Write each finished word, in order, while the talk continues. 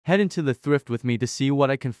Head into the thrift with me to see what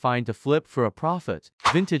I can find to flip for a profit.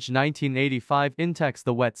 Vintage 1985 Intex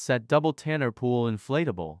The Wet Set Double Tanner Pool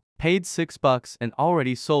Inflatable. Paid $6 and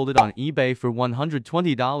already sold it on eBay for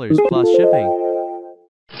 $120 plus shipping.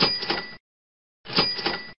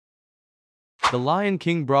 The Lion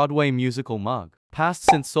King Broadway musical mug. Passed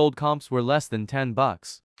since sold comps were less than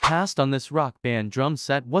 $10. Passed on this rock band drum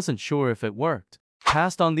set, wasn't sure if it worked.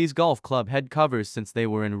 Passed on these golf club head covers since they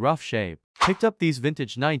were in rough shape. Picked up these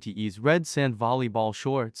vintage 90s red sand volleyball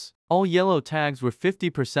shorts. All yellow tags were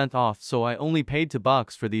 50% off, so I only paid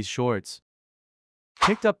 $2 for these shorts.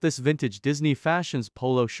 Picked up this vintage Disney Fashions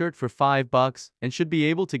polo shirt for $5 and should be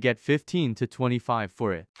able to get 15 to 25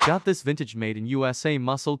 for it. Got this vintage made in USA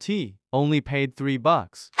muscle tee, only paid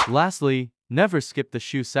 $3. Lastly, never skip the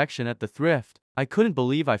shoe section at the thrift. I couldn't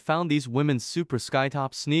believe I found these women's super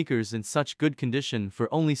skytop sneakers in such good condition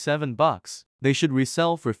for only $7. They should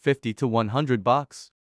resell for $50 to $100.